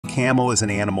camel is an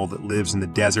animal that lives in the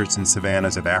deserts and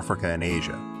savannas of Africa and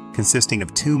Asia, consisting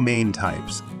of two main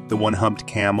types, the one-humped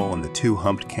camel and the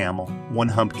two-humped camel.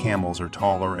 One-humped camels are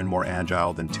taller and more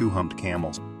agile than two-humped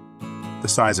camels. The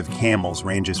size of camels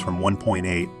ranges from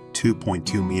 1.8 to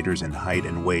 2.2 meters in height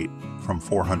and weight, from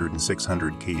 400 and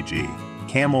 600 kg.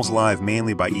 Camels live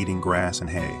mainly by eating grass and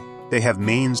hay. They have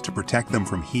manes to protect them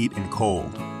from heat and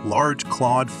cold, large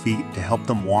clawed feet to help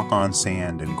them walk on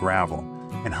sand and gravel,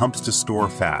 and humps to store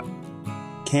fat.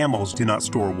 Camels do not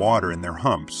store water in their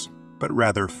humps, but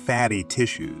rather fatty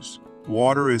tissues.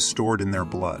 Water is stored in their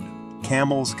blood.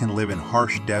 Camels can live in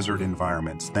harsh desert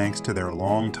environments thanks to their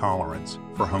long tolerance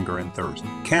for hunger and thirst.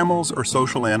 Camels are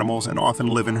social animals and often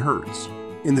live in herds.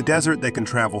 In the desert, they can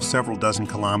travel several dozen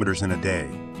kilometers in a day.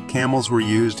 Camels were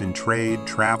used in trade,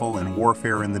 travel, and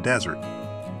warfare in the desert.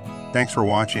 Thanks for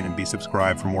watching, and be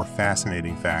subscribed for more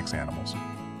fascinating facts animals.